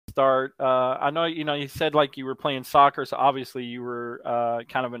start. I know you said like you were playing soccer, so obviously you were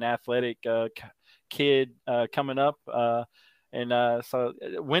kind of an athletic kid coming up. So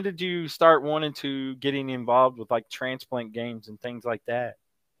when did you start wanting to getting involved with like transplant games and things like that?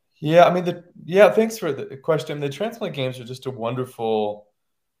 Yeah, I mean, thanks for the question. The transplant games are just a wonderful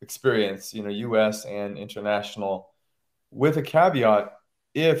experience, US and international, with a caveat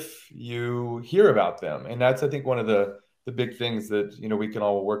if you hear about them. And that's, I think, one of the big things that, we can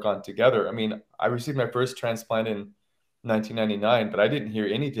all work on together. I mean, I received my first transplant in 1999, but I didn't hear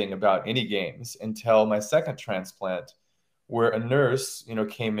anything about any games until my second transplant, where a nurse,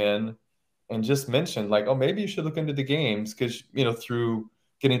 came in and just mentioned like, oh, maybe you should look into the games because, through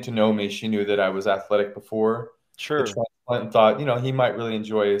getting to know me, she knew that I was athletic before the Sure, transplant and thought, he might really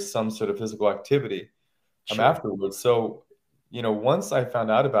enjoy some sort of physical activity sure. afterwards. So, once I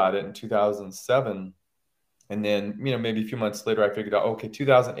found out about it in 2007, and then, maybe a few months later, I figured out, okay,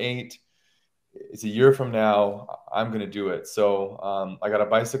 2008, it's a year from now, I'm going to do it. So I got a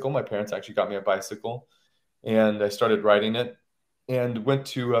bicycle. My parents actually got me a bicycle, and I started riding it and went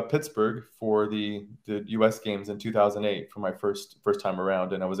to Pittsburgh for the U.S. games in 2008 for my first time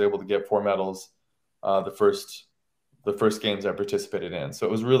around, and I was able to get 4 medals the first games I participated in. So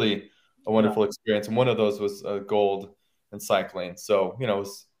it was really a No. wonderful experience, and one of those was gold in cycling. So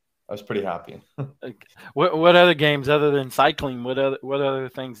I was pretty happy. Like, what other games other than cycling? What other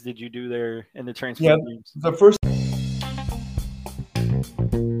things did you do there in the Yeah, transplant games? the first.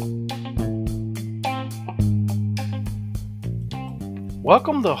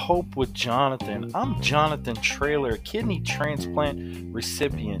 Welcome to Hope with Jonathan. I'm Jonathan Trailer, kidney transplant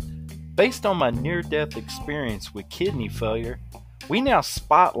recipient. Based on my near-death experience with kidney failure, we now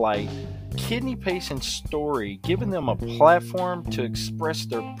spotlight kidney patients' story, giving them a platform to express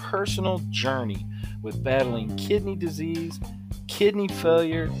their personal journey with battling kidney disease, kidney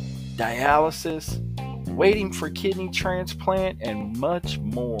failure, dialysis, waiting for kidney transplant, and much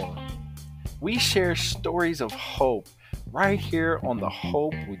more. We share stories of hope right here on the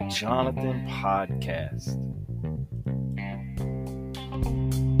Hope with Jonathan podcast.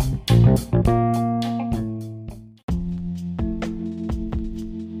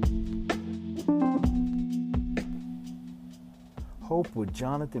 Hope with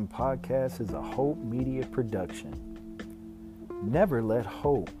Jonathan podcast is a Hope Media production. Never let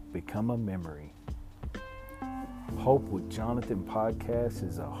hope become a memory. Hope with Jonathan podcast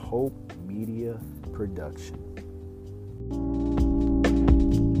is a Hope Media production.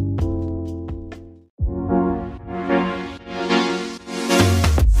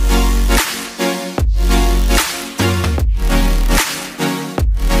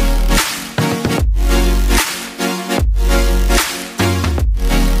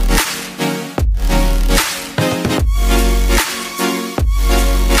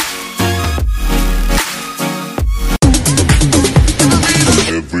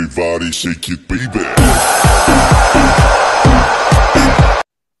 Everybody shake it, baby.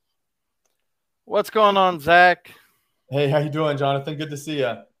 What's going on, Zach? Hey, how you doing, Jonathan? Good to see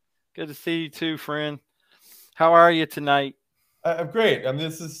you. Good to see you too, friend. How are you tonight? I'm great. I mean,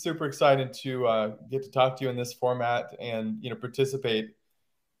 this is super exciting to get to talk to you in this format and participate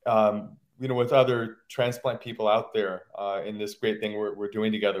with other transplant people out there in this great thing we're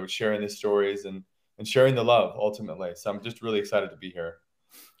doing together, with sharing the stories and sharing the love ultimately. So I'm just really excited to be here.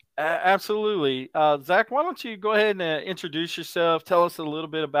 Absolutely. Zach, why don't you go ahead and introduce yourself? Tell us a little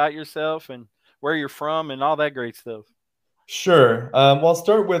bit about yourself and where you're from and all that great stuff. Sure. Well, I'll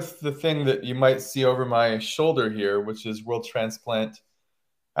start with the thing that you might see over my shoulder here, which is World Transplant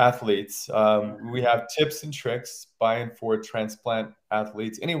Athletes. We have tips and tricks by and for transplant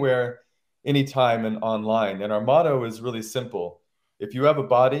athletes anywhere, anytime, and online. And our motto is really simple. If you have a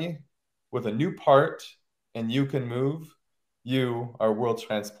body with a new part and you can move, you are world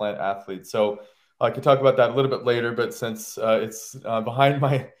transplant athlete. So I could talk about that a little bit later, but since it's behind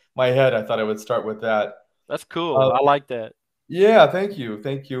my head, I thought I would start with that. That's cool. Uh, I like that. yeah, thank you.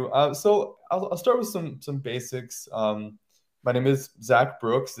 So I'll start with some basics. My name is Zach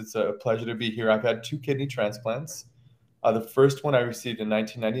Brooks. It's a pleasure to be here. I've had 2 kidney transplants. The first one I received in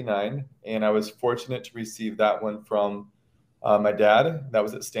 1999, and I was fortunate to receive that one from my dad. That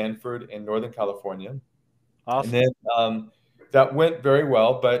was at Stanford in Northern California. And Awesome. then that went very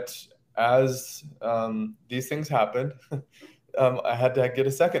well, but as these things happened, I had to get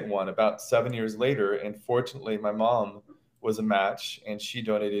a second one about 7 years later. And fortunately, my mom was a match, and she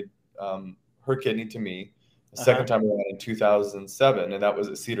donated her kidney to me the Uh-huh. second time around in 2007, and that was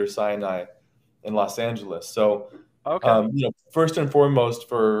at Cedar Sinai in Los Angeles. So, Okay. first and foremost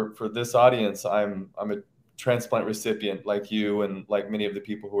for this audience, I'm a transplant recipient like you and like many of the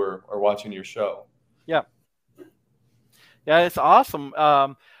people who are watching your show. Yeah. Yeah, it's awesome.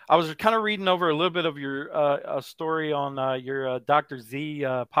 I was kind of reading over a little bit of your story on your Dr. Z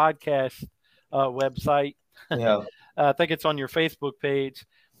podcast website. Yeah. I think it's on your Facebook page.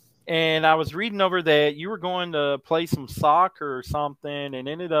 And I was reading over that you were going to play some soccer or something and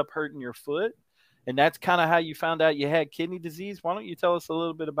ended up hurting your foot. And that's kind of how you found out you had kidney disease. Why don't you tell us a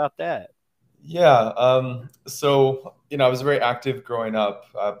little bit about that? Yeah. So, I was very active growing up.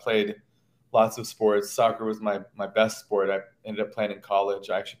 I played lots of sports. Soccer was my best sport. I ended up playing in college.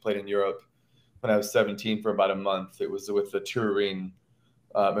 I actually played in Europe when I was 17 for about a month. It was with the touring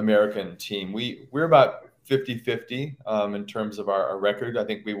American team. We're about 50-50 in terms of our record. I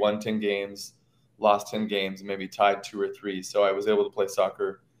think we won 10 games, lost 10 games, and maybe tied two or three. So I was able to play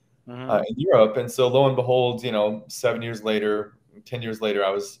soccer Mm-hmm. in Europe. And so lo and behold, 7 years later, 10 years later, I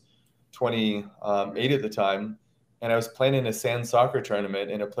was 28 at the time, and I was playing in a sand soccer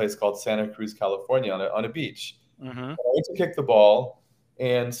tournament in a place called Santa Cruz, California, on a beach. Mm-hmm. I went to kick the ball,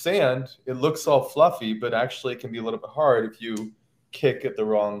 and sand, it looks all fluffy, but actually it can be a little bit hard if you kick at the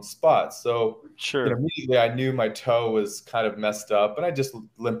wrong spot. So, Sure. immediately I knew my toe was kind of messed up, and I just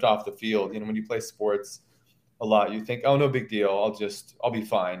limped off the field. When you play sports a lot, you think, oh, no big deal. I'll be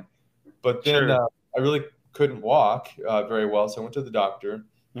fine. But then Sure. I really couldn't walk very well, so I went to the doctor,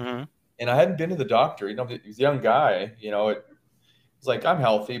 Mm-hmm. and I hadn't been to the doctor. He was a young guy. It was like, I'm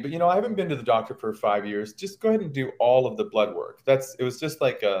healthy, but I haven't been to the doctor for 5 years. Just go ahead and do all of the blood work. It was just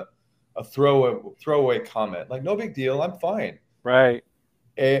like a throwaway comment, like no big deal, I'm fine. Right.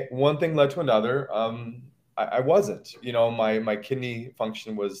 One thing led to another. I wasn't. My kidney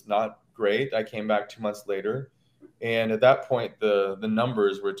function was not great. I came back 2 months later, and at that point, the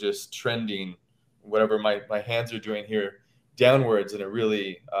numbers were just trending, whatever my hands are doing here, downwards in a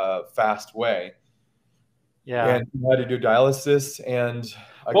really fast way. Yeah. And I had to do dialysis, and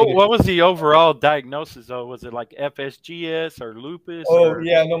I'll give What you. what was the overall diagnosis though? Was it like FSGS or lupus Oh or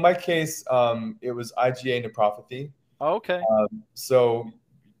yeah, no, my case, it was IgA nephropathy. oh, okay. So,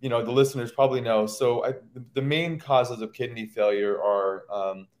 the listeners probably know. So, the main causes of kidney failure are,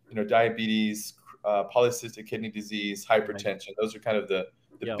 diabetes, polycystic kidney disease, Right. hypertension. Those are kind of the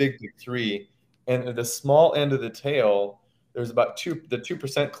Yep. big three. And at the small end of the tail, there's about the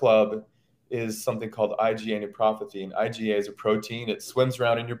 2% club is something called IgA nephropathy. And IgA is a protein. It swims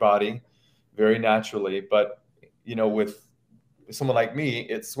around in your body very naturally. But, with someone like me,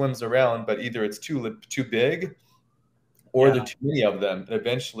 it swims around, but either it's too big or there Yeah. are too many of them, and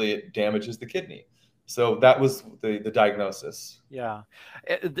eventually it damages the kidney. So that was the diagnosis. Yeah.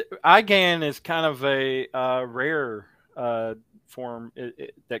 IgAN is kind of a rare form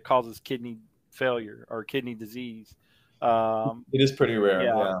that causes kidney failure or kidney disease. Um, It is pretty rare,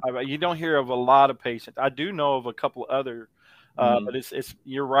 Yeah, yeah. you don't hear of a lot of patients. I do know of a couple other, but Mhm. it's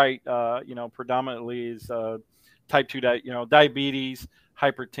you're right. Predominantly is type two, diabetes,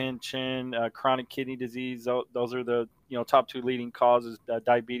 hypertension, chronic kidney disease. Those are the top two leading causes.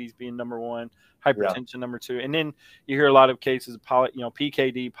 Diabetes being number one, Yeah. hypertension number two, and then you hear a lot of cases of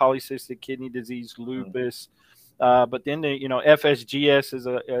PKD, polycystic kidney disease, Mhm. lupus. But then FSGS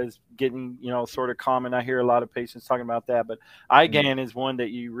is getting sort of common. I hear a lot of patients talking about that, but Mhm. IgAN is one that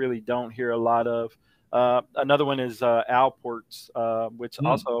you really don't hear a lot of. Another one is Alport's, which Mhm.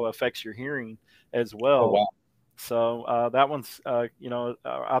 also affects your hearing as Oh, well. wow. So that one's I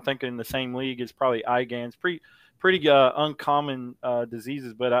think in the same league as probably IgAN's pretty uncommon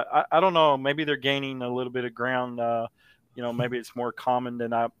diseases, but I don't know. Maybe they're gaining a little bit of ground. Maybe it's more common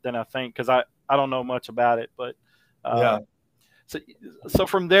than I think because I don't know much about it, but. Uh, Yeah. so, so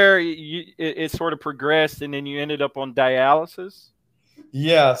from there, it sort of progressed, and then you ended up on dialysis.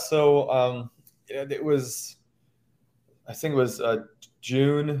 Yeah. So it was, I think it was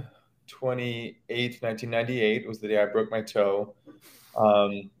June 28th, 1998 was the day I broke my toe.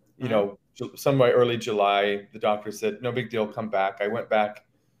 Um, Hmm. somewhere early July, the doctor said, no big deal, come back. I went back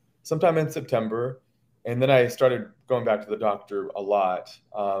sometime in September. And then I started going back to the doctor a lot.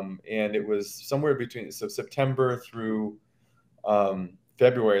 And it was somewhere between, so September through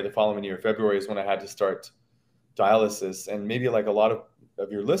February the following year. February is when I had to start dialysis. And maybe like a lot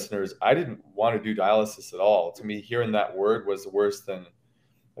of your listeners, I didn't want to do dialysis at all. To me, hearing that word was worse than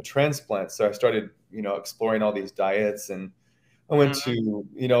a transplant. So I started, exploring all these diets, and I went Hmm.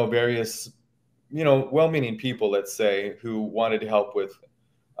 to, various, well-meaning people, let's say, who wanted to help with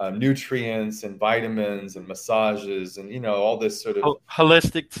nutrients and vitamins and massages and, all this sort of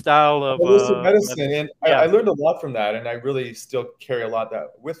Holistic style of holistic medicine. medicine. And I Yeah. learned a lot from that, and I really still carry a lot of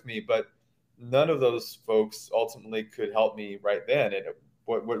that with me. But none of those folks ultimately could help me right then. And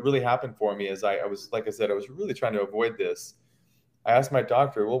what really happened for me is I was, like I said, I was really trying to avoid this. I asked my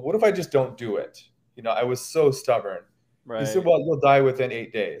doctor, well, what if I just don't do it? I was so stubborn. He said, Right. well, you'll die within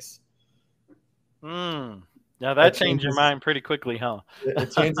 8 days. Mm. Now that That changed your changes mind pretty quickly, huh?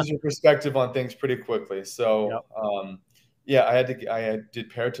 it changes your perspective on things pretty quickly. Yep. So, yeah, did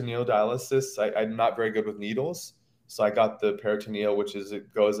peritoneal dialysis. I'm not very good with needles, so I got the peritoneal, which is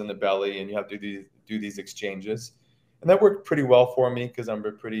it goes in the belly, and you have to do these exchanges, and that worked pretty well for me because I'm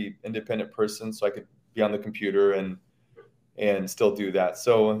a pretty independent person, so I could be on the computer and still do that.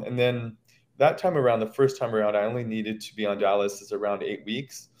 So, and then that time around, the first time around, I only needed to be on dialysis around 8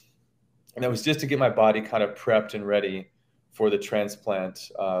 weeks, and that was just to get my body kind of prepped and ready for the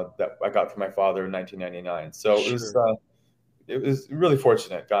transplant that I got from my father in 1999. So Sure. it was really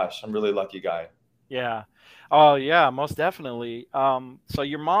fortunate. Gosh, I'm a really lucky guy. Yeah. Oh, yeah, most definitely. So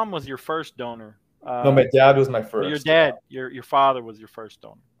your mom was your first donor. No, Uh, my dad was my Well, your first. dad, your father was your first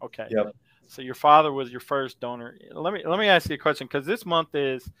donor. Okay, Yep. so your father was your first donor. Let me ask you a question because this month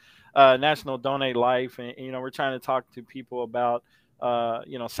is National Donate Life, and we're trying to talk to people about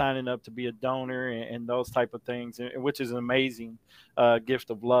signing up to be a donor and those type of things, which is an amazing gift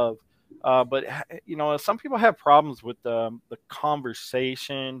of love. But some people have problems with the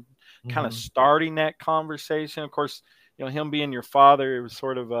conversation, kind of Hmm. starting that conversation. Of course, him being your father, it was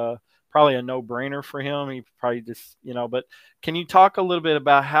sort of probably a no-brainer for him. He probably just, but can you talk a little bit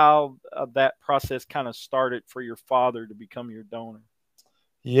about how that process kind of started for your father to become your donor?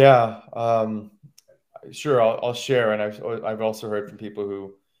 Yeah. Sure. I'll share. And I've also heard from people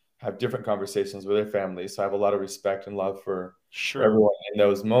who have different conversations with their families. So I have a lot of respect and love for Sure. everyone in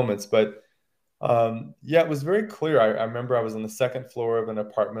those moments. But yeah, it was very clear. I remember I was on the second floor of an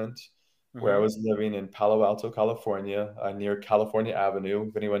apartment where I Hmm. was living in Palo Alto, California, near California Avenue.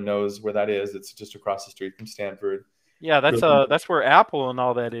 If anyone knows where that is, it's just across the street from Stanford. Yeah, that's Really, that's where Apple and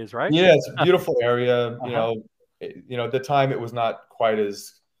all that is, right? yeah, it's a beautiful area. Uh-huh. At the time it was not quite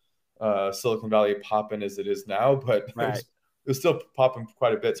as Silicon Valley popping as it is now, but Right. it was still popping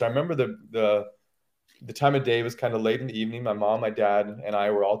quite a bit. So I remember the time of day was kind of late in the evening. My mom, my dad, and I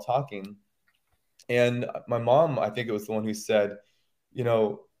were all talking, and my mom, I think it was the one who said, you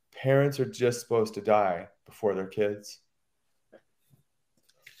know, parents are just supposed to die before their kids.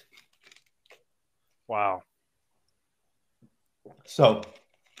 Wow. So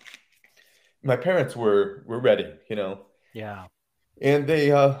my parents were ready, Yeah. and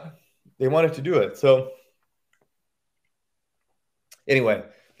they wanted to do it. So anyway,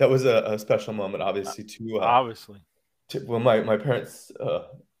 that was a special moment, Uh, obviously, Obviously. when my parents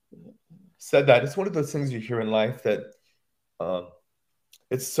said that. It's one of those things you hear in life that um,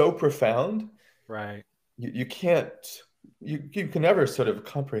 it's so profound. Right. You can't you can never sort of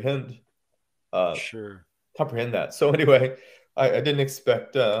uh, Sure. comprehend that. So anyway, I didn't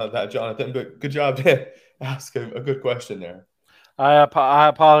expect that, Jonathan, but good job to ask a good question there. I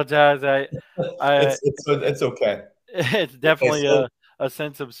apologize. I It's okay. it's Okay, definitely so a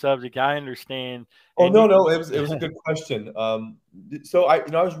sensitive subject. I understand. oh And no, no, it was a good question. So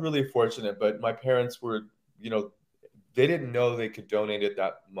I was really fortunate, but my parents were, they didn't know they could donate at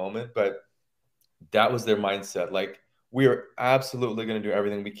that moment, but that was their mindset. Like, we are absolutely going to do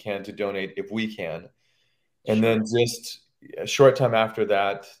everything we can to donate if we can. And then sure. just a short time after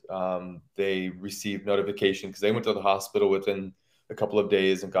that, they received notification because they went to the hospital within a couple of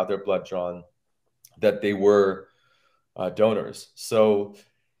days and got their blood drawn that they were donors. So,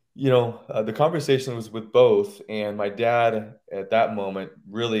 the conversation was with both, and my dad at that moment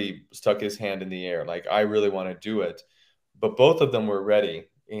really stuck his hand in the air, like, I really want to do it. But both of them were ready,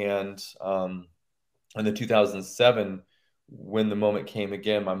 and in the 2007, when the moment came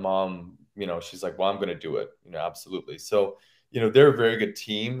again, my mom, she's like, well, I'm going to do it, absolutely. So, they're a very good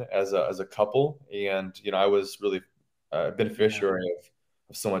team as a couple, and I was really a Yeah. beneficiary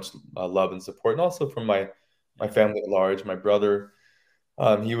of so much love and support, and also from my Yeah. family at large. My brother,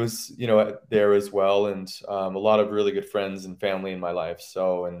 he was, there as well, and a lot of really good friends and family in my life.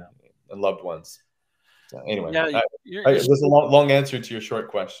 So, and loved ones. So anyway, Yeah. it was a long answer to your short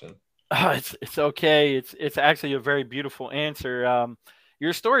question. It's okay. It's actually a very beautiful answer.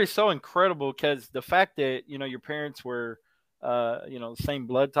 Your story is so incredible because the fact that your parents were, the same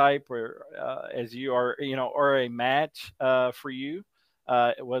blood type or as you are, or a match for you,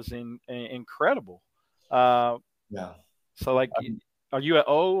 it was incredible. Uh, Yeah. so like, are you an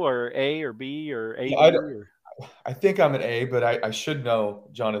O or A or B or Yeah, AB or? I think I'm an A, but I should know,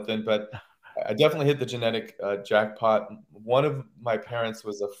 Jonathan. But I definitely hit the genetic jackpot. One of my parents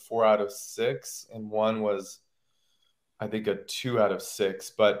was a 4 out of 6, and one was, I think, a 2 out of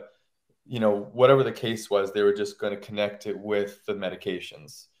 6. But whatever the case was, they were just going to connect it with the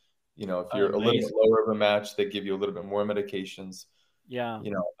medications. If you're a little bit Amazing. lower of a match, they give you a little bit more medications. Yeah.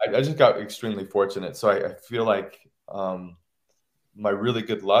 I just got extremely fortunate. So I feel like my really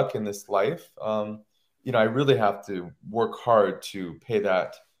good luck in this life, I really have to work hard to pay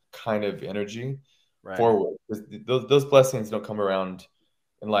that kind of energy Right. forward. 'Cause those blessings don't come around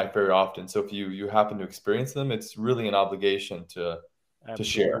in life very often. So if you happen to experience them, it's really an obligation to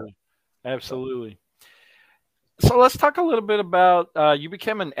share. Absolutely. So. Absolutely. So let's talk a little bit about you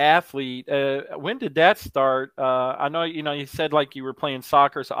became an athlete. When did that start? I know you said like you were playing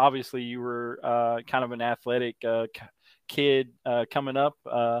soccer, so obviously you were kind of an athletic kid coming up.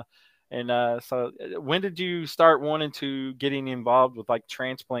 So when did you start wanting to getting involved with like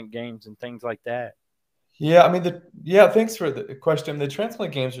transplant games and things like that? Yeah, I mean, thanks for the question. The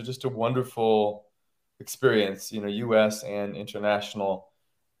transplant games are just a wonderful experience, US and international,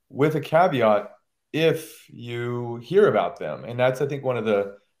 with a caveat if you hear about them. And that's, I think, one of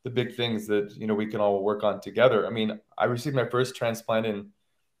the big things that, we can all work on together. I mean, I received my first transplant in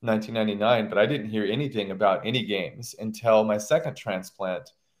 1999, but I didn't hear anything about any games until my second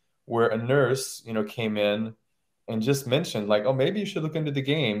transplant, where a nurse, came in and just mentioned like, oh, maybe you should look into the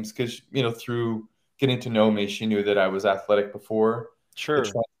games because, through getting to know me, she knew that I was athletic before the Sure,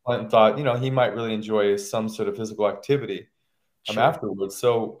 transplant and thought, he might really enjoy some sort of physical activity sure. afterwards.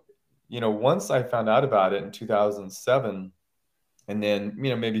 So, once I found out about it in 2007, and then,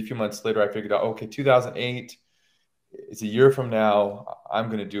 maybe a few months later, I figured out, okay, 2008, it's a year from now, I'm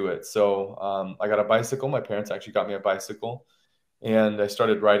going to do it. So I got a bicycle. My parents actually got me a bicycle, and I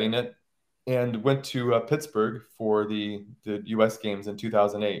started riding it and went to Pittsburgh for the U.S. games in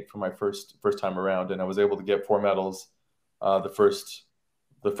 2008 for my first time around. And I was able to get 4 medals the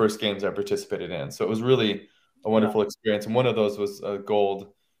first games I participated in. So it was really a Yeah. wonderful experience. And one of those was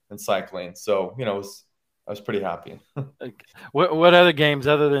gold in cycling. So, I was pretty happy. Like, what other games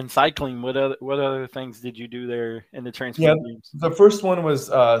other than cycling? What other things did you do there in the Yeah, transplant games? the first one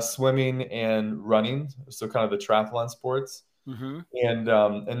was swimming and running. So kind of the triathlon sports. Mm-hmm.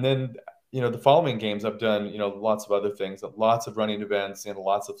 And then, the following games I've done, lots of other things, lots of running events and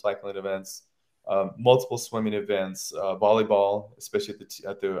lots of cycling events, multiple swimming events, volleyball, especially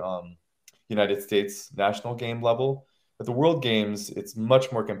at the United States national game level. At the World Games, it's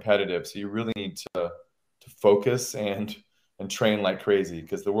much more competitive, so you really need to focus and train like crazy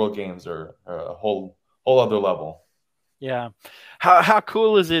because the World Games are a whole other level. Yeah. How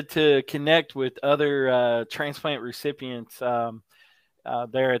cool is it to connect with other transplant recipients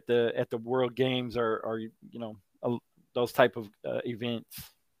there at the World Games or uh, those type of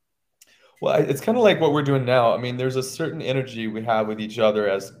events? Well, it's kind of like what we're doing now. I mean, there's a certain energy we have with each other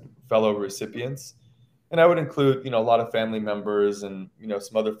as fellow recipients, and I would include, a lot of family members and,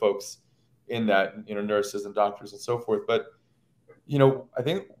 some other folks in that, nurses and doctors and so forth. But, I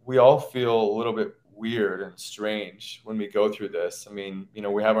think we all feel a little bit weird and strange when we go through this. I mean,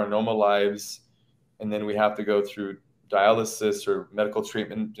 we have our normal lives, and then we have to go through dialysis or medical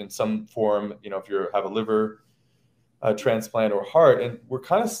treatment in some form, if you have a liver transplant or heart, and we're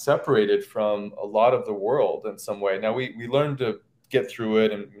kind of separated from a lot of the world in some way. Now we learn to get through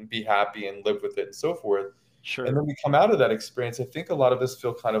it and be happy and live with it and so forth. And Sure. then we come out of that experience. I think a lot of us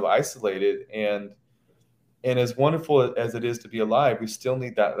feel kind of isolated, and as wonderful as it is to be alive, we still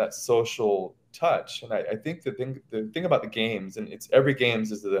need that social touch. And I think the thing about the games, and it's every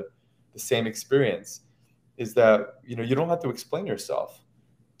games is the same experience, is that you don't have to explain yourself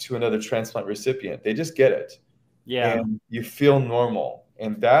to another transplant recipient. They just get it, Yeah. and you feel normal.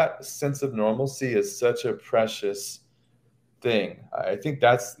 And that sense of normalcy is such a precious thing. I think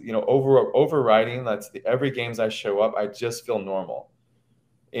that's, overriding. That's every games I show up, I just feel normal.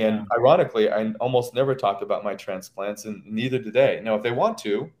 Yeah. And ironically, I almost never talk about my transplants, and neither do they. Now, if they want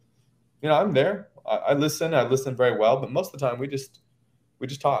to, I'm there. I listen very well, but most of the time we just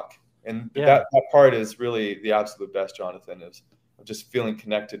talk. And Yeah. that part is really the absolute best, Jonathan, is just feeling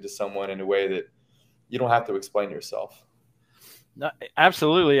connected to someone in a way that you don't have to explain yourself. No,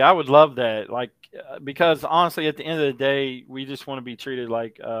 absolutely. I would love that. Like, because honestly, at the end of the day, we just want to be treated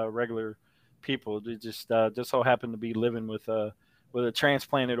like regular people. They just so happen to be living with a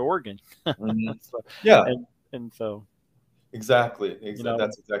transplanted organ. Hmm. So, Yeah, and so exactly. you know,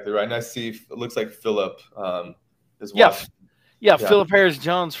 That's exactly right. And I see it looks like Philip is yeah, watching. yeah. Yeah. Philip Harris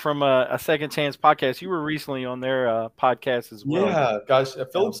Jones from a Second Chance podcast. You were recently on their podcast as well. Yeah, gosh, Yeah.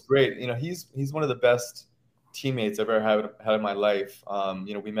 Philip's great. He's one of the best teammates I've ever had in my life.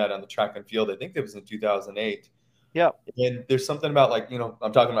 We met on the track and field. I think it was in 2008. Yep. And there's something about, like,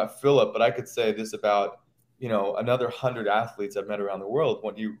 I'm talking about Philip, but I could say this about another 100 athletes I've met around the world.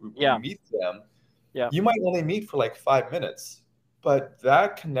 When you Yeah. meet them, Yeah. you might only meet for like 5 minutes, but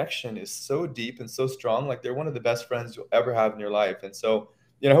that connection is so deep and so strong. Like they're one of the best friends you'll ever have in your life. And so,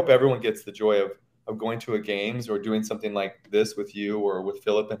 I hope everyone gets the joy of going to a games or doing something like this with you or with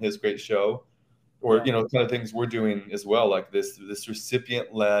Philip and his great show, or Yeah. kind of things we're doing as well, like this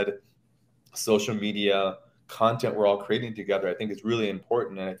recipient led social media content we're all creating together. I think is really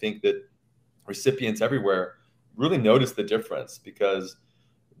important, and I think that recipients everywhere really notice the difference because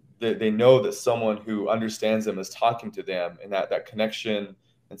they know that someone who understands them is talking to them, and that connection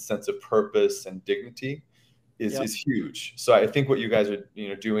and sense of purpose and dignity Yeah. is huge. So I think what you guys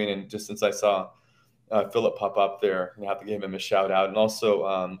are doing, and just since I saw Philip pop up there, and have to give him a shout out, and also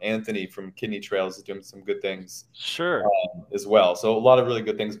Anthony from Kidney Trails is doing some good things Sure. as well. So a lot of really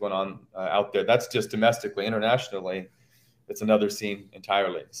good things going on out there. That's just domestically. Internationally, it's another scene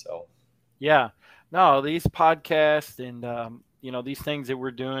entirely. So Yeah. No, these podcasts and these things that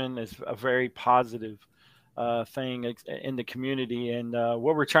we're doing is a very positive thing in the community. And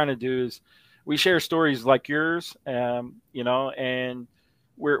what we're trying to do is we share stories like yours, and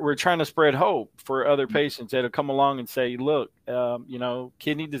we're trying to spread hope for other patients that'll come along and say, look,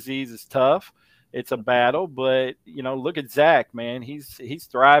 kidney disease is tough. It's a battle, but look at Zach, man. He's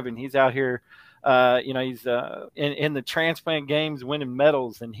thriving. He's out here. He's in the transplant games winning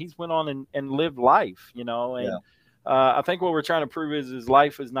medals, and he's went on and lived life. yeah. And I think what we're trying to prove is his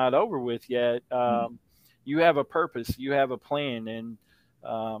life is not over with yet. You have a purpose, you have a plan, and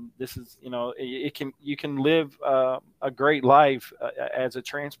this is you can live a great life as a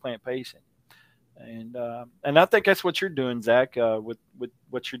transplant patient, and I think that's what you're doing, Zach, with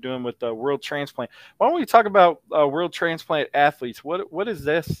what you're doing with World Transplant. Why don't we talk about World Transplant Athletes? What is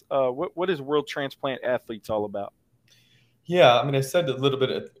this? What is World Transplant Athletes all about? Yeah, I mean, I said a little bit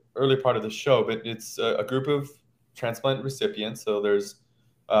at the early part of the show, but it's a group of transplant recipients. So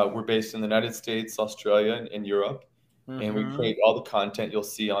we're based in the United States, Australia, and Europe, and we Mm-hmm. create all the content you'll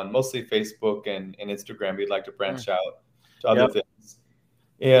see on mostly Facebook and Instagram. We'd like to branch out to other Yep. things.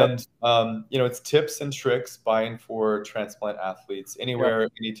 Yep. And, it's tips and tricks buying for transplant athletes Yep. anywhere,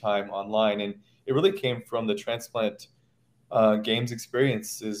 anytime online. And it really came from the transplant games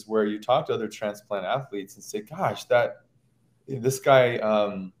experiences where you talk to other transplant athletes and say, gosh, this guy,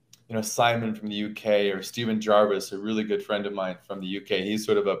 Simon from the UK, or Stephen Jarvis, a really good friend of mine from the UK. He's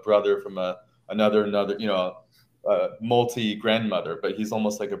sort of a brother from another, multi grandmother, but he's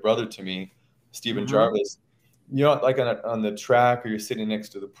almost like a brother to me, Stephen Mm-hmm. Jarvis. Like on the track, or you're sitting next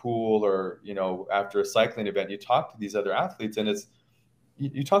to the pool, or after a cycling event, you talk to these other athletes, and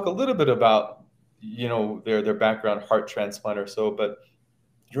you talk a little bit about their background, heart transplant or so, but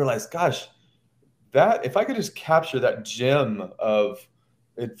you realize, gosh, that if I could just capture that gem of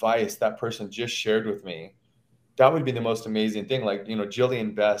advice that person just shared with me, that would be the most amazing thing. Like,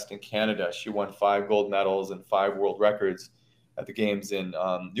 Jillian Best in Canada, she won 5 gold medals and 5 world records at the games in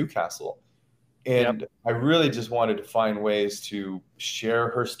Newcastle. Yep. And I really just wanted to find ways to share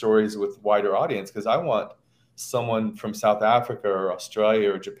her stories with wider audience, because I want someone from South Africa or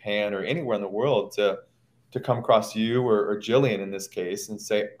Australia or Japan or anywhere in the world to come across you or Jillian in this case and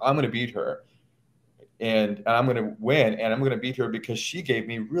say, I'm going to beat her, and I'm going to win, and I'm going to beat her because she gave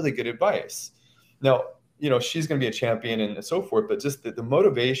me really good advice. Now, she's going to be a champion and so forth, but just the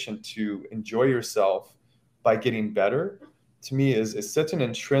motivation to enjoy yourself by getting better, to me, is such an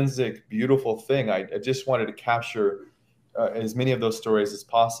intrinsic, beautiful thing. I just wanted to capture as many of those stories as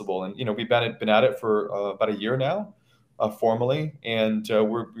possible. And, we've been at it for about a year now, formally, and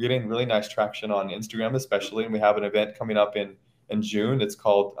we're getting really nice traction on Instagram, especially. And we have an event coming up in June. It's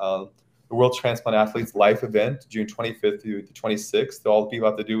called the World Transplant Athletes Life Event, June 25th through the 26th. All the people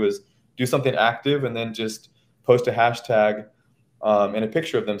have to do is do something active and then just post a hashtag and a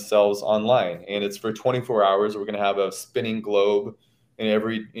picture of themselves online. And it's for 24 hours. We're going to have a spinning globe, and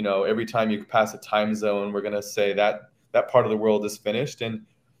every time you pass a time zone, we're going to say that part of the world is finished. And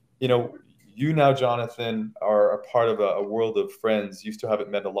you know, you now, Jonathan, are a part of a world of friends. You still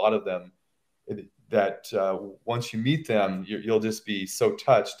haven't met a lot of them. That once you meet them, you'll just be so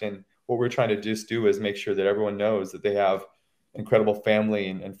touched. And what we're trying to just do is make sure that everyone knows that they have incredible family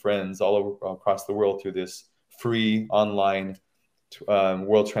and friends all over across the world through this free online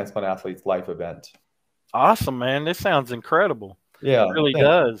World Transplant Athletes Life event. Awesome, man. This sounds incredible. It Yeah, really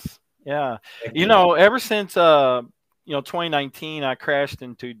does. Yeah. thank you. Ever since 2019, I crashed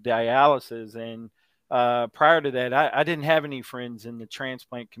into dialysis, and prior to that, I didn't have any friends in the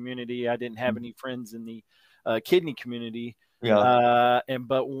transplant community. I didn't have any friends in the kidney community. Yeah,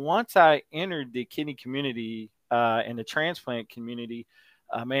 But once I entered the kidney community and the transplant community,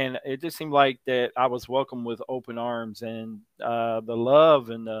 man, it just seemed like that I was welcomed with open arms, and the love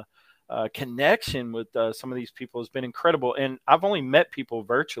and the connection with some of these people has been incredible. And I've only met people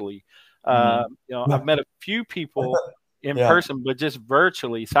virtually. Mhm. I've Yeah. met a few people in Yeah. person, but just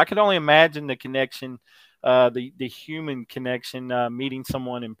virtually. So I can only imagine the connection, the human connection, meeting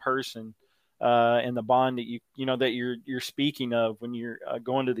someone in person, and the bond that that you're speaking of when you're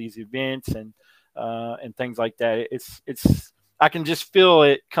going to these events and things like that. It's I can just feel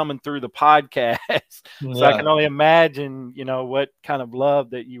it coming through the podcast. So I Yeah. can only imagine, what kind of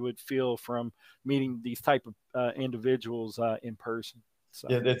love that you would feel from meeting these type of individuals in person.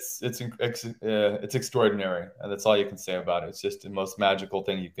 Yeah, So it's extraordinary, and that's all you can say about it. It's just the most magical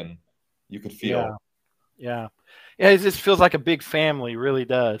thing you could yeah, feel. yeah, yeah. It just feels like a big family, really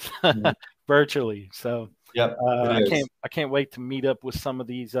does, Mhm. virtually. So Yep, it is. I can't wait to meet up with some of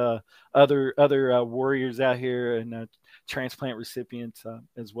these other warriors out here and transplant recipients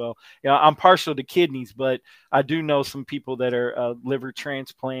as well. Yeah, I'm partial to kidneys, but I do know some people that are liver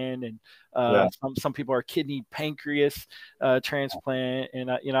transplant, and Yeah. some people are kidney pancreas transplant,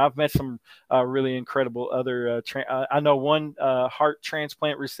 and I've met some really incredible other. I know one heart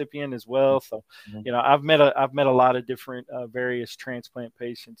transplant recipient as well. So Mhm. I've met a lot of different various transplant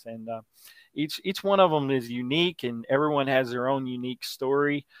patients, and each one of them is unique, and everyone has their own unique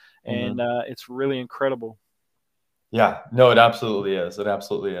story, and Mhm. it's really incredible. Yeah, no, it absolutely is. It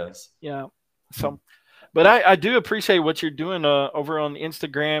absolutely is. Yeah. Mhm. So, but I do appreciate what you're doing over on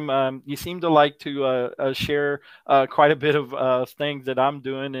Instagram. You seem to like to share quite a bit of things that I'm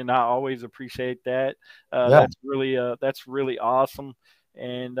doing, and I always appreciate that. Yeah, That's really awesome,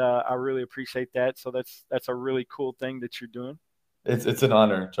 and I really appreciate that. So that's a really cool thing that you're doing. it's an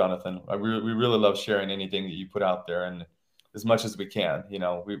honor, Jonathan. We really love sharing anything that you put out there, and as much as we can.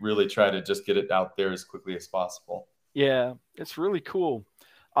 We really try to just get it out there as quickly as possible. Yeah, it's really cool.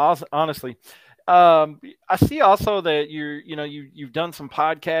 Honestly, I see also that you've done some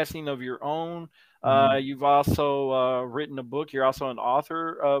podcasting of your own. Mhm. You've also written a book. You're also an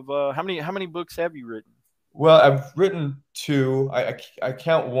author of how many books have you written? Well, I've written two. I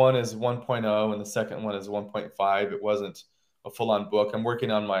count one as 1.0 and the second one as 1.5. It wasn't a full-on book. I'm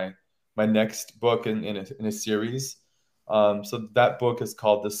working on my next book in a series. So that book is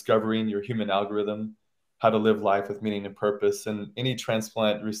called Discovering Your Human Algorithm: How to Live Life with Meaning and Purpose. And any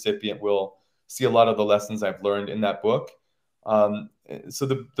transplant recipient will see a lot of the lessons I've learned in that book. So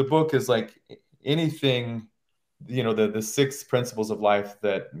the book is like anything, the six principles of life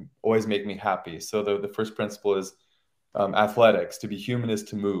that always make me happy. So the first principle is athletics. To be human is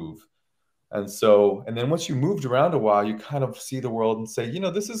to move. And then once you moved around a while, you kind of see the world and say,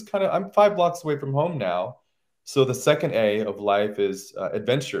 this is I'm 5 blocks away from home now. So the second A of life is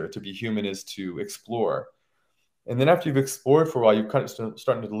adventure. To be human is to explore. And then after you've explored for a while, you're kind of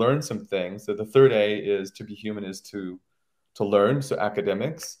starting to learn some things. So the third A is to be human is to learn. So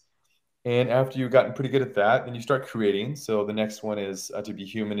academics. And after you've gotten pretty good at that, then you start creating. So the next one is to be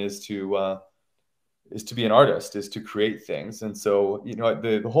human is to be an artist, is to create things. And so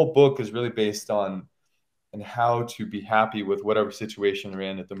the whole book is really based on how to be happy with whatever situation you're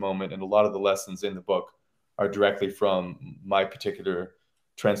in at the moment. And a lot of the lessons in the book are directly from my particular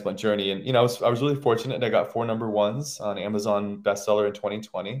transplant journey. And I was really fortunate, and I got 4 number 1s on Amazon bestseller in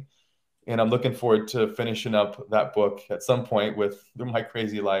 2020. And I'm looking forward to finishing up that book at some point with my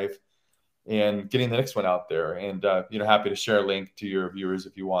crazy life and getting the next one out there. And happy to share a link to your viewers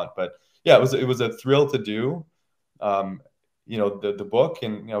if you want. But yeah, it was a thrill to do. Um, the book,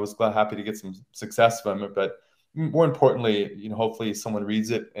 and I was happy to get some success from it. But more importantly, hopefully someone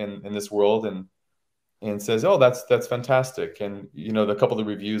reads it in this world and says, "Oh, that's fantastic." And the couple of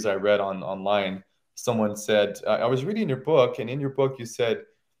reviews I read online, someone said, "I was reading your book, and in your book you said,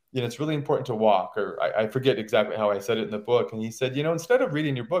 it's really important to walk." Or I forget exactly how I said it in the book. And he said, instead of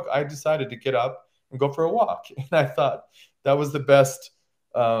reading your book, I decided to get up and go for a walk. And I thought that was the best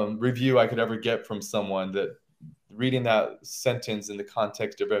review I could ever get from someone, that reading that sentence in the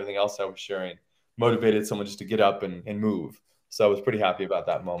context of everything else I was sharing motivated someone just to get up and move. So I was pretty happy about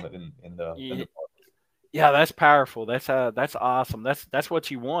that moment in the book. Yeah, that's powerful. That's awesome. That's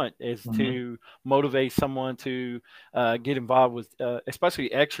what you want, is Mhm. to motivate someone to get involved with,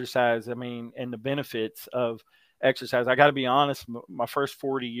 especially exercise. I mean, and the benefits of exercise. I got to be honest. My first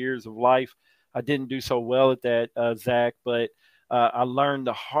 40 years of life, I didn't do so well at that, Zach. But I learned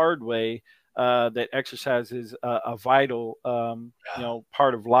the hard way that exercise is a vital,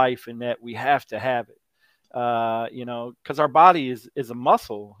 part of life, and that we have to have it, because our body is a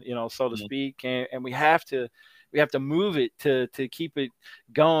muscle, so to Mhm. speak, and we have to we have to move it to keep it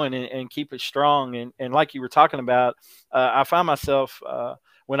going and keep it strong. And like you were talking about, I find myself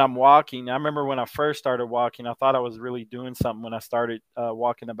when I'm walking. I remember when I first started walking, I thought I was really doing something when I started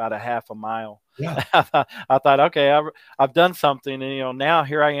walking about a half a mile. Yeah. I thought, okay, I've done something, and now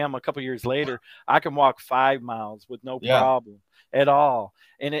here I am a couple years later. I can walk 5 miles with no Yeah. problem at all,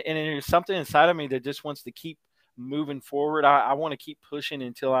 and there's something inside of me that just wants to keep moving forward. I want to keep pushing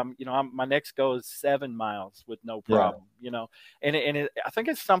until my next goal is 7 miles with no Yeah. problem. I think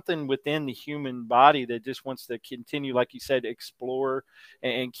it's something within the human body that just wants to continue, like you said, explore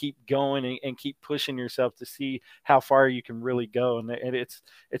and keep going and keep pushing yourself to see how far you can really go. And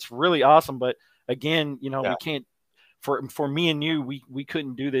it's really awesome. But again, Yeah. we can't, for me and you, we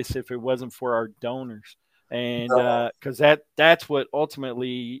couldn't do this if it wasn't for our donors. And No. because that's what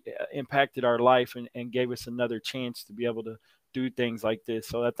ultimately impacted our life and gave us another chance to be able to do things like this.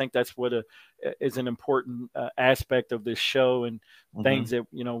 So I think that's what is an important aspect of this show, and things Hmm. that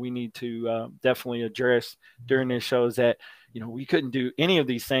we need to definitely address during this show is that we couldn't do any of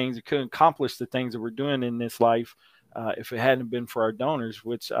these things, we couldn't accomplish the things that we're doing in this life if it hadn't been for our donors,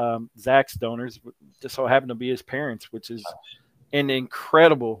 which Zach's donors just so happened to be his parents, which is an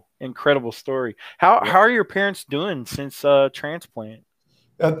incredible story. How are your parents doing since transplant?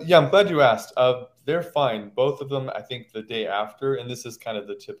 Yeah, I'm glad you asked. They're fine, both of them. I think the day after, and this is kind of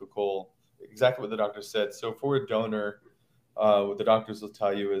the typical, exactly what the doctor said. So for a donor, what the doctors will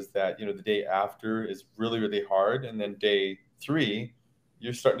tell you is that the day after is really really hard, and then day three,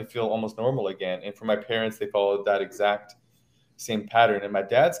 you're starting to feel almost normal again. And for my parents, they followed that exact same pattern. In my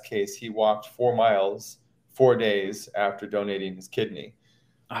dad's case, he walked 4 miles 4 days after donating his kidney.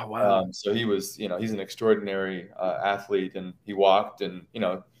 Oh wow. So he was, he's an extraordinary athlete, and he walked, and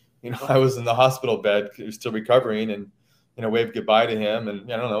I was in the hospital bed, still recovering, and waved goodbye to him,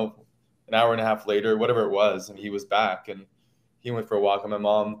 and I don't know, an hour and a half later, whatever it was, and he was back, and he went for a walk. And my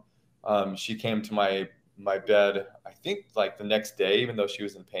mom, she came to my bed, I think like the next day, even though she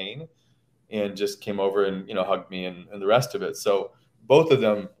was in pain, and just came over and hugged me, and the rest of it. So both of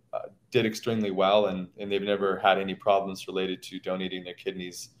them did extremely well, and they've never had any problems related to donating their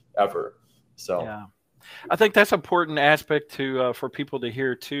kidneys ever. So Yeah. I think that's an important aspect to for people to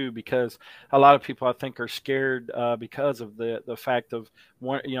hear too, because a lot of people I think are scared because of the fact of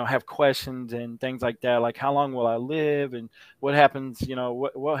have questions and things like that, like how long will I live and what happens,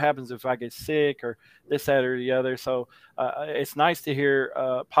 what happens if I get sick or this, that, or the other. So it's nice to hear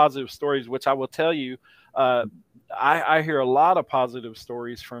positive stories, which I will tell you. Uh, I hear a lot of positive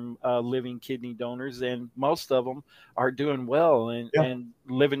stories from living kidney donors, and most of them are doing well yeah. and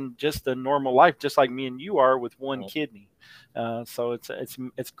living just a normal life, just like me and you are with one kidney. So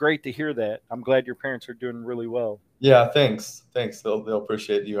it's great to hear that. I'm glad your parents are doing really well. Yeah, thanks, they'll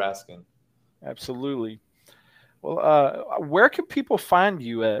appreciate you asking. Absolutely. Well, where can people find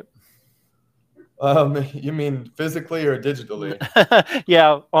you at? You mean physically or digitally?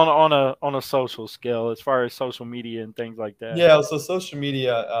 Yeah, on a social scale, as far as social media and things like that. Yeah, so social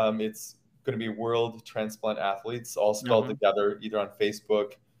media, it's going to be World Transplant Athletes, all spelled Hmm. together, either on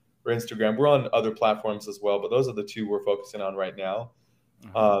Facebook or Instagram. We're on other platforms as well, but those are the two we're focusing on right now.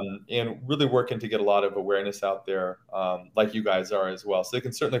 Hmm. And really working to get a lot of awareness out there, like you guys are as well. So they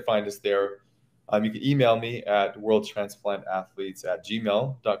can certainly find us there. You can email me at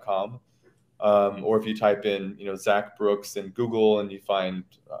worldtransplantathletes@gmail.com. Or if you type in, Zach Brooks in Google, and you find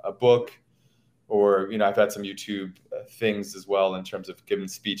a book, or I've had some YouTube things as well in terms of giving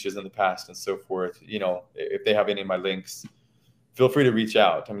speeches in the past and so forth. If they have any of my links, feel free to reach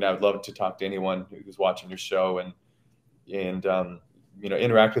out. I mean, I would love to talk to anyone who's watching your show, and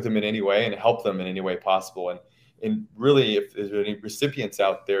interact with them in any way and help them in any way possible. And really, if there's any recipients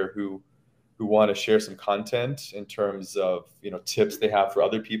out there who want to share some content in terms of tips they have for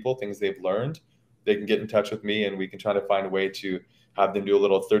other people, things they've learned, they can get in touch with me, and we can try to find a way to have them do a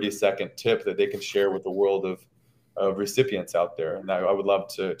little 30-second tip that they can share with the world of recipients out there. And I would love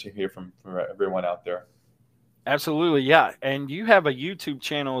to hear from everyone out there. Absolutely, yeah. And you have a YouTube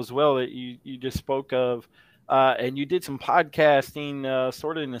channel as well that you just spoke of, and you did some podcasting,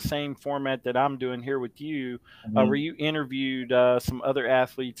 sort of in the same format that I'm doing here with you, where Mhm. you interviewed some other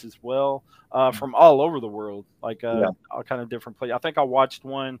athletes as well from all over the world, like Yeah. all kind of different places. I think I watched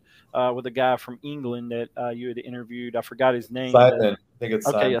one with a guy from England that you had interviewed. I forgot his name, but Simon, I think it's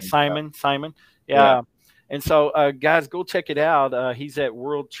okay, Simon. Simon, Yeah. yeah. And so, guys, go check it out. He's at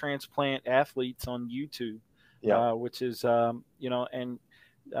World Transplant Athletes on YouTube, Yeah. which is and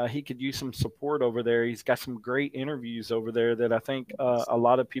he could use some support over there. He's got some great interviews over there that I think a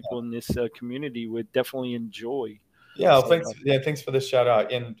lot of people in this community would definitely enjoy. Yeah, well, So thanks. Yeah, thanks for the shout out.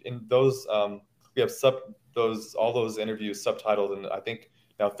 And those we have sub those all those interviews subtitled in, I think,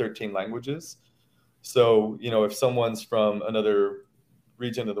 now 13 languages. So, if someone's from another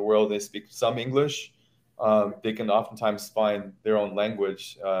region of the world, they speak some English, they can oftentimes find their own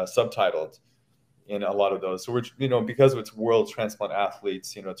language subtitled in a lot of those. So because it's world transplant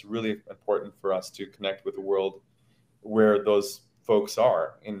athletes, it's really important for us to connect with the world where those folks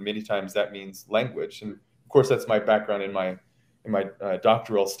are. And many times that means language. And of course, that's my background in my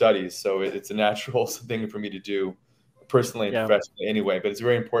doctoral studies. So it's a natural thing for me to do personally and Yeah. professionally anyway. But it's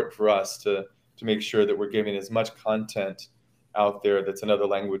very important for us to make sure that we're giving as much content out there that's in other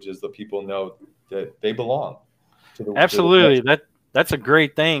languages that people know that they belong to the Absolutely. next. That's a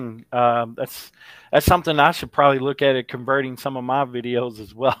great thing. That's something I should probably look at it converting some of my videos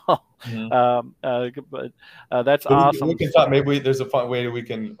as well. Mhm. But that's But we awesome. can talk. Maybe there's a fun way that we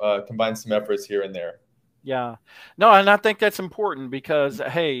can combine some efforts here and there. Yeah. No, and I think that's important because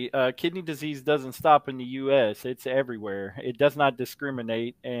hey, kidney disease doesn't stop in the U.S. It's everywhere. It does not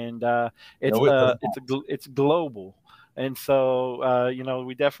discriminate, and No, it does not. it's global. And so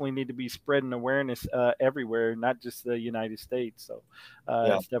we definitely need to be spreading awareness everywhere, not just the United States. So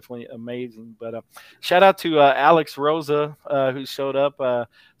Yeah. it's definitely amazing. But shout out to Alex Rosa who showed up.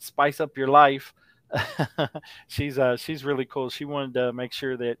 Spice up your life. She's really cool. She wanted to make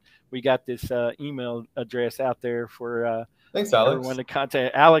sure that we got this email address out there for Thanks, everyone Alex. to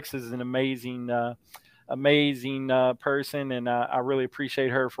contact. Alex is an amazing person, and I really appreciate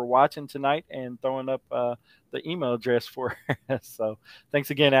her for watching tonight and throwing up the email address for us. So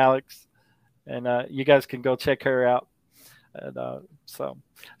thanks again, Alex, and you guys can go check her out. And, so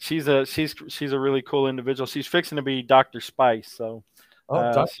she's a really cool individual. She's fixing to be Dr. Spice. So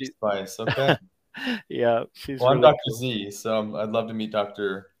Oh, Dr. she Spice. Okay. yeah, she's Well, I'm really Dr. cool. Z, so I'd love to meet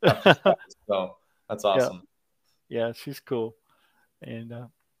Dr. Spice. So that's Yeah, awesome. yeah, she's cool. And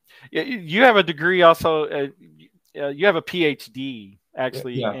yeah, you have a degree also. You have a PhD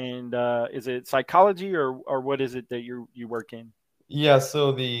actually, Yeah. and is it psychology or what is it that you work in? Yeah.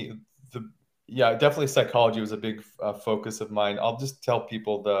 So the yeah, definitely psychology was a big focus of mine. I'll just tell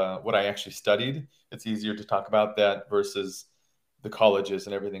people the what I actually studied. It's easier to talk about that versus the colleges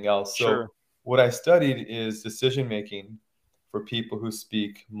and everything else. So Sure, what I studied is decision making for people who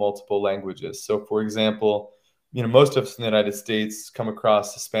speak multiple languages. So for example, most of us in the United States come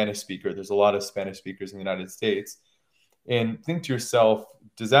across a Spanish speaker. There's a lot of Spanish speakers in the United States. And think to yourself,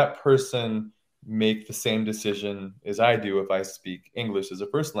 does that person make the same decision as I do if I speak English as a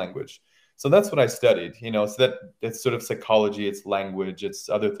first language? So that's what I studied, so that it's sort of psychology, it's language, it's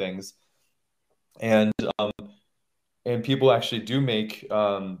other things. And and people actually do make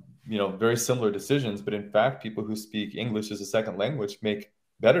very similar decisions, but in fact people who speak English as a second language make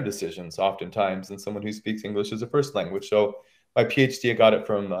better decisions oftentimes than someone who speaks English as a first language. So my PhD, I got it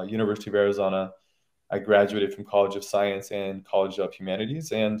from University of Arizona. I graduated from College of Science and College of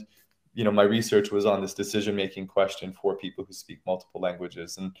Humanities, and my research was on this decision-making question for people who speak multiple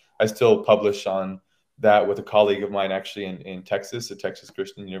languages. And I still publish on that with a colleague of mine, actually in Texas, at Texas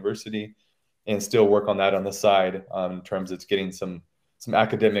Christian University, and still work on that on the side in terms of getting some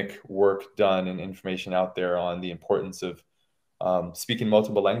academic work done and information out there on the importance of speaking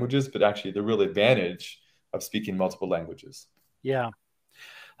multiple languages, but actually the real advantage of speaking multiple languages. yeah,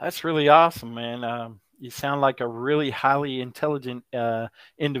 that's really awesome, man. You sound like a really highly intelligent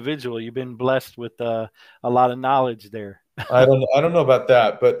individual. You've been blessed with a lot of knowledge there. I don't know about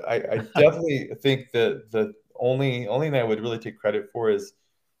that, but I definitely think that the only thing I would really take credit for is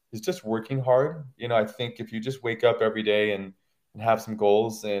just working hard. I think if you just wake up every day and have some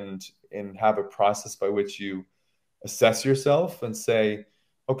goals and have a process by which you assess yourself and say,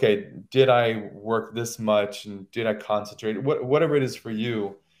 okay, did I work this much and did I concentrate? Whatever it is for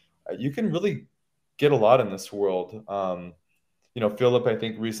you, you can really get a lot in this world. Philip, I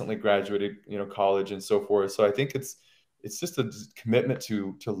think, recently graduated, college and so forth. So I think it's just a commitment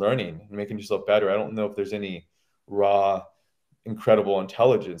to learning and making yourself better. I don't know if there's any raw, incredible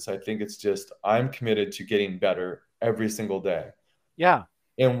intelligence. I think it's just I'm committed to getting better every single day. Yeah,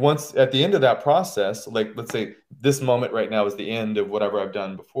 And once at the end of that process, like let's say this moment right now is the end of whatever I've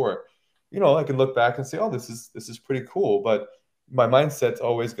done before, I can look back and say, oh, this is pretty cool. But my mindset's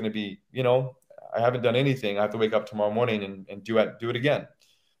always going to be, I haven't done anything. I have to wake up tomorrow morning and do it again. And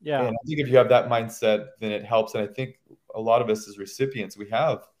yeah, I think if you have that mindset, then it helps. And I think a lot of us as recipients, we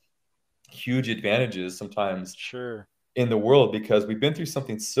have huge advantages sometimes sure. in the world because we've been through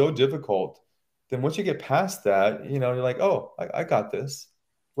something so difficult. Then once you get past that, you're like, oh, I got this.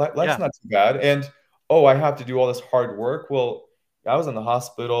 Life's Yeah, not too bad. And oh, I have to do all this hard work. Well, I was in the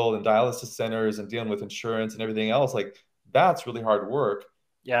hospital and dialysis centers and dealing with insurance and everything else. Like that's really hard work.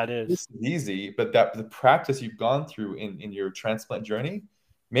 Yeah, it This is. is easy, but that the practice you've gone through in your transplant journey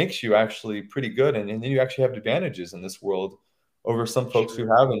makes you actually pretty good, and then you actually have advantages in this world over some folks who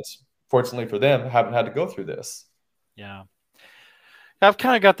Sure. haven't, fortunately for them, haven't had to go through this. Yeah. I've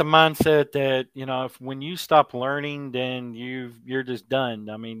kind of got the mindset that, if when you stop learning, then you're just done.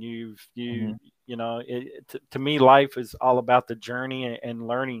 I mean, Mhm. to me, life is all about the journey and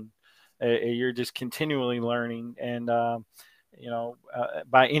learning. You're just continually learning, and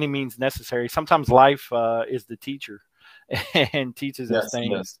by any means necessary. Sometimes life is the teacher and teaches us Yes,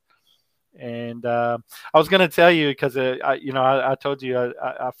 things. yes. And I was going to tell you because I told you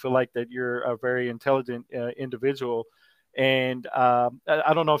I feel like that you're a very intelligent individual, and I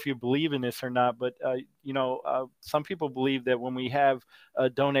don't know if you believe in this or not, but some people believe that when we have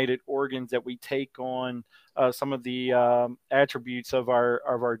donated organs, that we take on some of the attributes of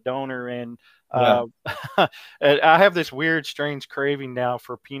our donor, and Yeah. uh, I have this weird, strange craving now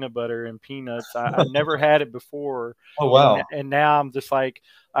for peanut butter and peanuts. I've never had it before, Oh, and wow. now I'm just like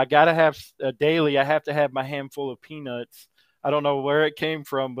I gotta have daily. I have to have my handful of peanuts. I don't know where it came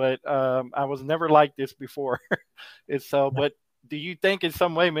from, but I was never like this before. It's so. But do you think in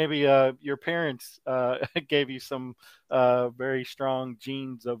some way maybe your parents gave you some very strong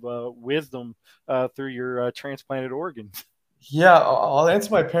genes of wisdom through your transplanted organs? Yeah, I'll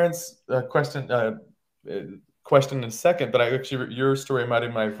answer my parents' uh, question in a second, but I actually your story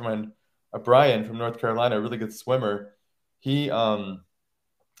reminded my friend Brian from North Carolina, a really good swimmer. He um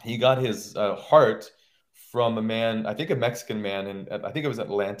he got his heart from a man, I think a Mexican man, and I think it was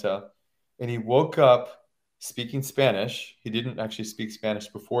Atlanta, and he woke up speaking Spanish. He didn't actually speak Spanish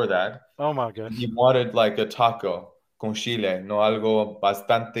before that, Oh my and gosh! he wanted like a taco con chile, no algo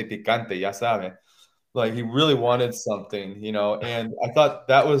bastante picante, ya sabe. Like he really wanted something, and I thought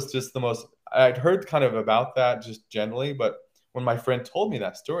that was just the most. I'd heard kind of about that just generally, but when my friend told me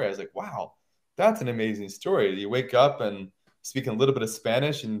that story, I was like, wow, that's an amazing story. You wake up and speak a little bit of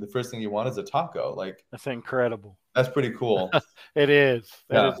Spanish, and the first thing you want is a taco. Like, That's incredible. that's pretty cool. It is.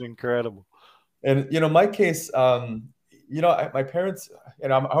 That Yeah. is incredible. And, my case, my parents,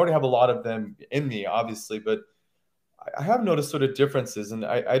 and I already have a lot of them in me, obviously, but I have noticed sort of differences, and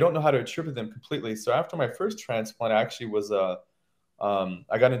I don't know how to attribute them completely. So after my first transplant, I actually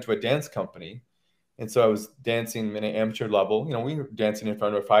I got into a dance company, and so I was dancing in an amateur level. We were dancing in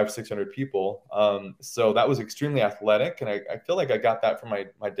front of 500, 600 people. So that was extremely athletic, and I feel like I got that from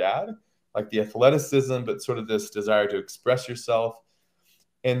my dad, like the athleticism, but sort of this desire to express yourself.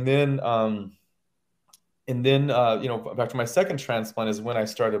 And then, after my second transplant is when I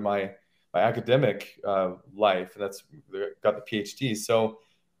started my academic life, and that's got the PhD. So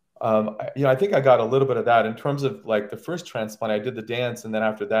I think I got a little bit of that in terms of like the first transplant. I did the dance, and then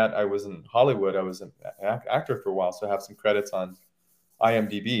after that, I was in Hollywood. I was an actor for a while, so I have some credits on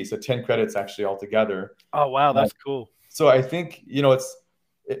IMDb. So 10 credits actually altogether. Oh wow, Uh, that's cool. so I think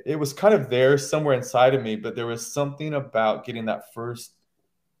it was kind of there somewhere inside of me, but there was something about getting that first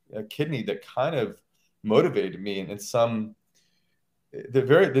kidney that kind of motivated me in some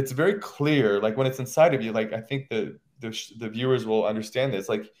it's very clear, like when it's inside of you. Like I think the viewers will understand this,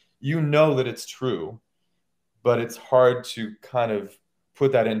 like that it's true, but it's hard to kind of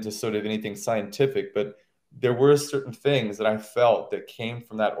put that into sort of anything scientific. But there were certain things that I felt that came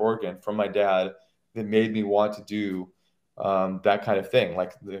from that organ from my dad that made me want to do that kind of thing,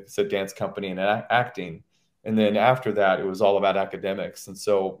 like I said, dance company and acting. And then after that, it was all about academics. And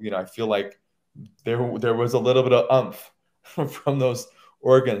so, I feel like there was a little bit of umph from those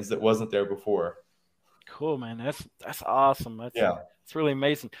organs that wasn't there before. Cool, man. That's awesome. Yeah. It's really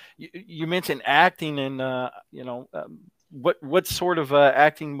amazing. You mentioned acting, and what sort of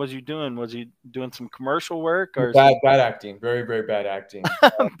acting was you doing? Was you doing some commercial work or Bad, some bad acting, very, very bad acting.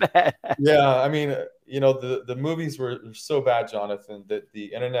 bad? Yeah, I mean, the movies were so bad, Jonathan, that the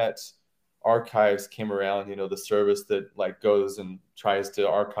internet archives came around. The service that like goes and tries to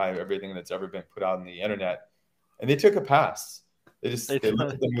archive everything that's ever been put out on the internet, and they took a pass. They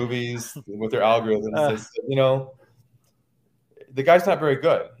looked at the movies with their algorithms. uh, They said, the guy's not very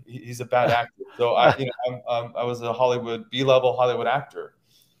good. He's a bad actor. So I was a Hollywood B-level Hollywood actor,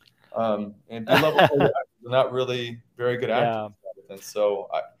 and B-level Hollywood actors are not really very good actors. yeah, And so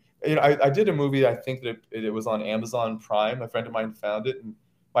I did a movie. I think that it was on Amazon Prime. A friend of mine found it, and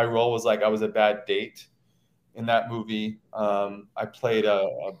my role was like I was a bad date in that movie. I played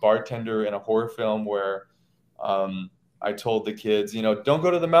a bartender in a horror film where um, I told the kids, don't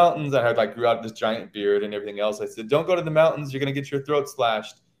go to the mountains. I had like grew out this giant beard and everything else. I said, don't go to the mountains. You're gonna get your throat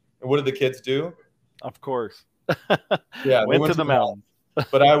slashed. And what did the kids do? of course. Yeah, they Went went to to the the mountains. mountains.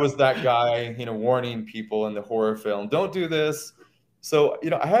 But I was that guy, warning people in the horror film, don't do this. So,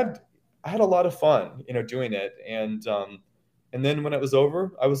 I had a lot of fun, doing it. And then when it was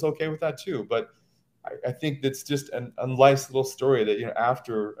over, I was okay with that too. But I think that's just a nice little story that,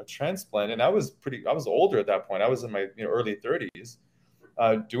 after a transplant, and I was older at that point. I was in my, early 30s,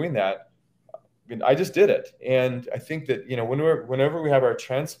 doing that. I mean, I just did it. And I think that, whenever we have our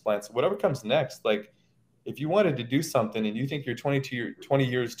transplants, whatever comes next, like if you wanted to do something and you think you're 20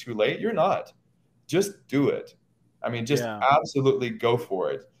 years too late, you're not. Just do it. I mean, just Yeah. absolutely go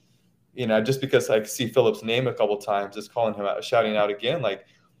for it. Just because I see Philip's name a couple times, just calling him out, shouting out again, like,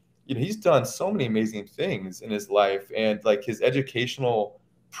 he's done so many amazing things in his life, and like his educational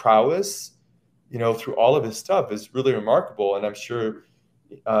prowess, through all of his stuff is really remarkable. And I'm sure,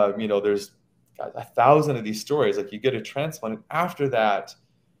 there's a thousand of these stories. Like you get a transplant, and after that,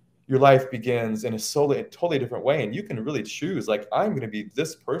 your life begins in a totally different way. And you can really choose, like, I'm going to be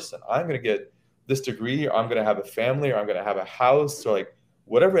this person. I'm going to get this degree, or I'm going to have a family, or I'm going to have a house, or like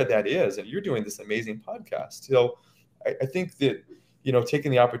whatever that is. And you're doing this amazing podcast. So I think that, taking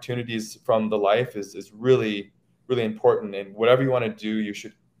the opportunities from the life is really, really important. And whatever you want to do, you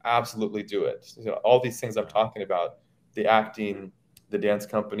should absolutely do it. All these things I'm talking about, the acting, the dance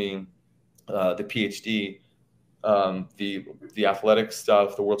company, the PhD, the athletic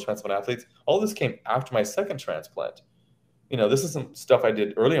stuff, the world transplant athletes, all this came after my second transplant. This isn't stuff I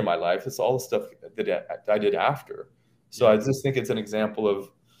did earlier in my life. It's all the stuff that I did after. So Yeah. I just think it's an example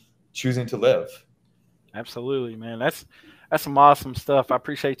of choosing to live. Absolutely, man. That's some awesome stuff. I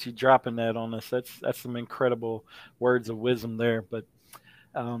appreciate you dropping that on us. That's some incredible words of wisdom there. But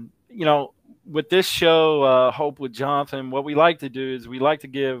you know, with this show, Hope with Jonathan, what we like to do is we like to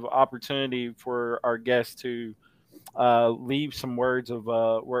give opportunity for our guests to leave some words of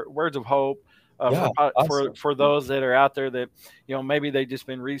hope Yeah, awesome. for those that are out there that maybe they just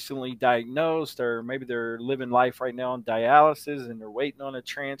been recently diagnosed, or maybe they're living life right now on dialysis and they're waiting on a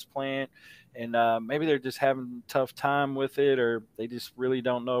transplant, and maybe they're just having a tough time with it, or they just really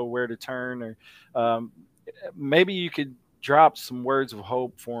don't know where to turn, or um, maybe you could drop some words of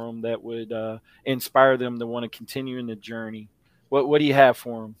hope for them that would inspire them to want to continue in the journey. What do you have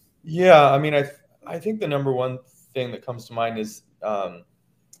for them? Yeah, I mean, I think the number one thing that comes to mind is,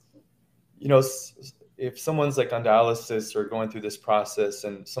 if someone's like on dialysis or going through this process,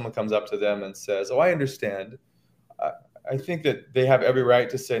 and someone comes up to them and says, "Oh, I understand," I, I think that they have every right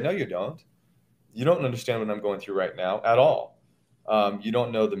to say, "No, you don't. You don't understand what I'm going through right now at all. You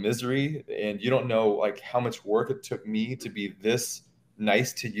don't know the misery, and you don't know like how much work it took me to be this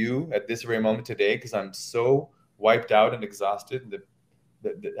nice to you at this very moment today, because I'm so wiped out and exhausted.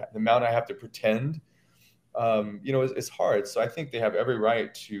 The amount I have to pretend, is hard. So I think they have every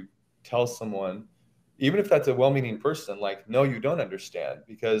right to tell someone, even if that's a well-meaning person, like, no, you don't understand,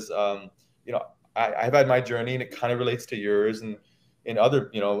 because, I've had my journey, and it kind of relates to yours, and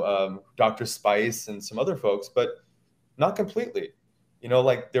other, Dr. Spice and some other folks, but not completely.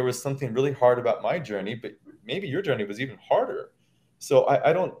 Like there was something really hard about my journey, but maybe your journey was even harder. So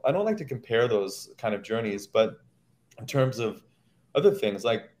I don't like to compare those kind of journeys, but in terms of other things,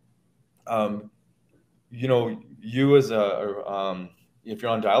 like, um, you as if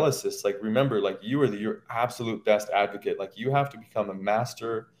you're on dialysis, like, remember, like, you are your absolute best advocate. Like, you have to become a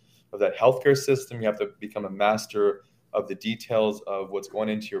master of that healthcare system. You have to become a master of the details of what's going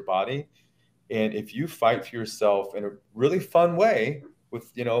into your body. And if you fight for yourself in a really fun way,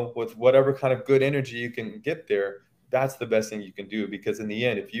 with whatever kind of good energy you can get there, that's the best thing you can do. Because in the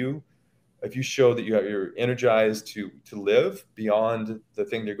end, if you show that you're energized to live beyond the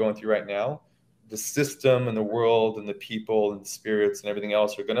thing you're going through right now, the system and the world and the people and the spirits and everything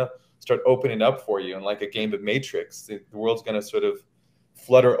else are going to start opening up for you. And like a game of Matrix, the world's going to sort of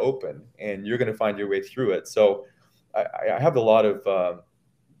flutter open, and you're going to find your way through it. So I have a lot of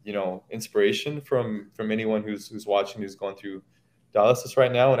inspiration from anyone who's watching, who's going through dialysis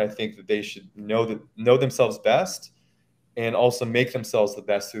right now. And I think that they should know themselves best, and also make themselves the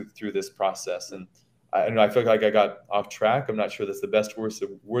best through this process. And I feel like I got off track. I'm not sure that's the best words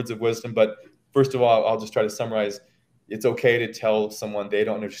of wisdom, but first of all, I'll just try to summarize. It's okay to tell someone they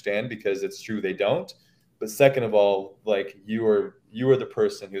don't understand, because it's true, they don't. But second of all, like, you are the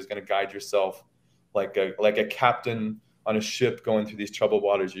person who's going to guide yourself, like a captain on a ship going through these troubled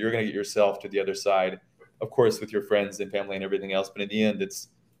waters. You're going to get yourself to the other side, of course, with your friends and family and everything else. But in the end, it's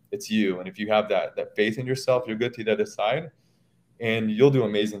you. And if you have that faith in yourself, you'll get to the other side, and you'll do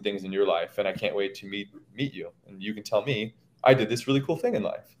amazing things in your life. And I can't wait to meet you. And you can tell me, I did this really cool thing in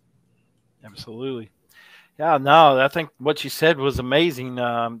life. Absolutely. Yeah, no, I think what you said was amazing.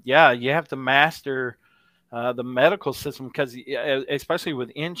 Yeah, you have to master the medical system, because especially with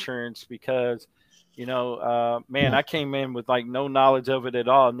insurance, because Man, I came in with like no knowledge of it at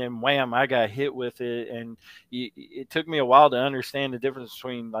all, and then wham, I got hit with it, and it took me a while to understand the difference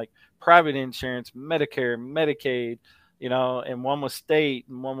between like private insurance, Medicare, Medicaid, and one was state,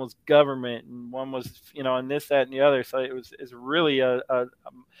 and one was government, and one was, and this, that, and the other. So it's really a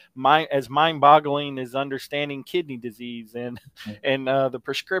mind-boggling as understanding kidney disease and the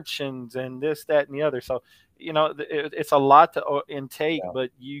prescriptions and this, that, and the other. So it's a lot to intake, Yeah. but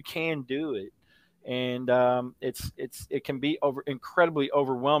you can do it. And it can be incredibly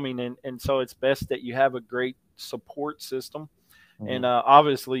overwhelming, and so it's best that you have a great support system. And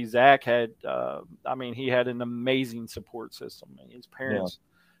obviously Zach had, he had an amazing support system. His parents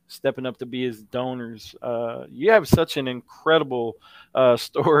stepping up to be his donors. You have such an incredible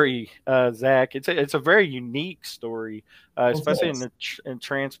story, Zach. It's a very unique story, especially in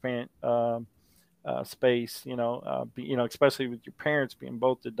transplant space. Especially with your parents being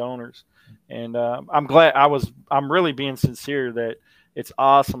both the donors. And I'm really being sincere that it's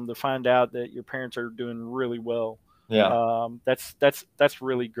awesome to find out that your parents are doing really well. Yeah. That's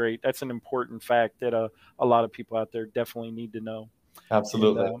really great. That's an important fact that a lot of people out there definitely need to know.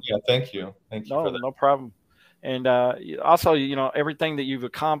 Absolutely. And, yeah. Thank you. Thank you for that. No problem. And also, everything that you've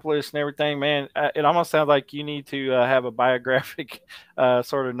accomplished and everything, man, it almost sounds like you need to have a biographic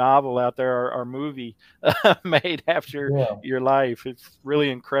sort of novel out there or movie made after your life. It's really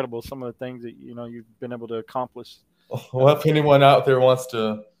incredible, some of the things that, you've been able to accomplish. Well, if anyone out there wants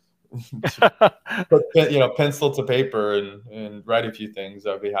to put pencil to paper and write a few things,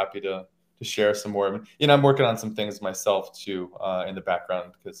 I'd be happy to share some more. I'm working on some things myself too in the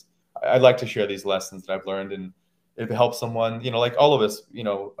background, because I'd like to share these lessons that I've learned, and if it helps someone, like all of us,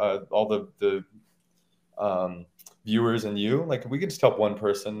 all the viewers and you, like we can just help one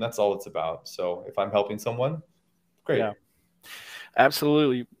person. That's all it's about. So if I'm helping someone, great. Yeah.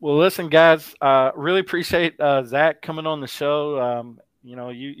 Absolutely. Well, listen, guys, really appreciate Zach coming on the show.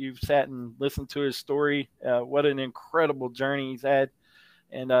 You've sat and listened to his story. What an incredible journey he's had.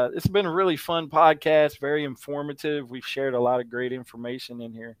 And it's been a really fun podcast, very informative. We've shared a lot of great information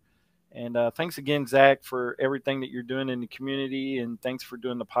in here. And thanks again, Zach, for everything that you're doing in the community. And thanks for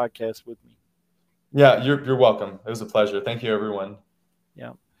doing the podcast with me. Yeah, you're welcome. It was a pleasure. Thank you, everyone.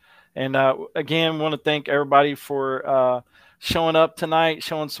 Yeah. And again, want to thank everybody for showing up tonight,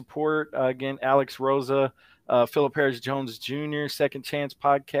 showing support. Again, Alex Rosa, Philip Harris Jones Jr., Second Chance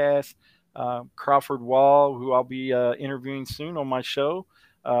Podcast, Crawford Wall, who I'll be interviewing soon on my show.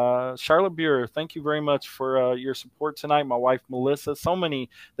 Charlotte Buer, thank you very much for your support tonight. My wife, Melissa, so many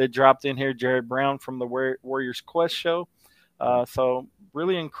that dropped in here. Jared Brown from the Warriors Quest show. So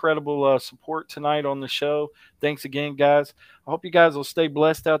really incredible support tonight on the show. Thanks again, guys. I hope you guys will stay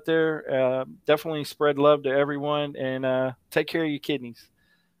blessed out there. Definitely spread love to everyone, and take care of your kidneys.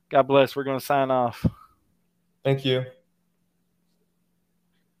 God bless. We're going to sign off. Thank you.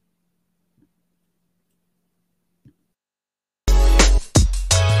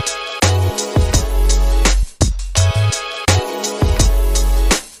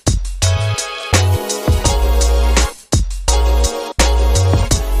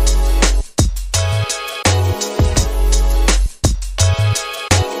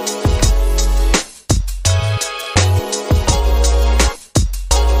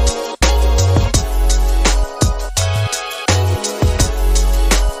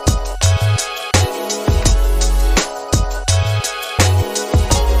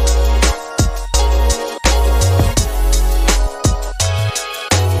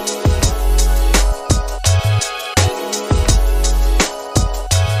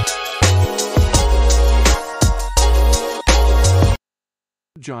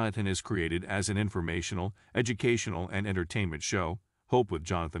 Jonathan is created as an informational, educational, and entertainment show. Hope with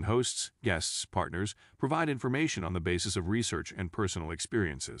Jonathan hosts, guests, partners provide information on the basis of research and personal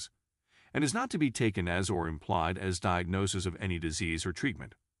experiences, and is not to be taken as or implied as diagnosis of any disease or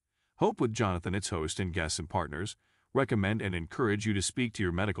treatment. Hope with Jonathan, its host and guests and partners, recommend and encourage you to speak to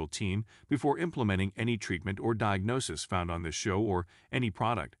your medical team before implementing any treatment or diagnosis found on this show or any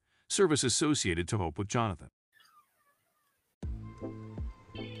product, service associated to Hope with Jonathan.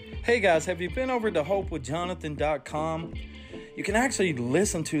 Hey guys, have you been over to hopewithjonathan.com? You can actually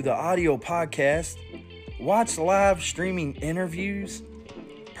listen to the audio podcast, watch live streaming interviews,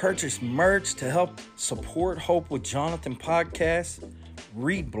 purchase merch to help support Hope with Jonathan podcast,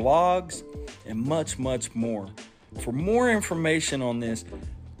 read blogs, and much, much more. For more information on this,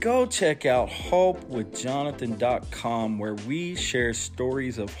 go check out hopewithjonathan.com, where we share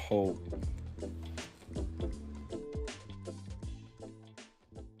stories of hope.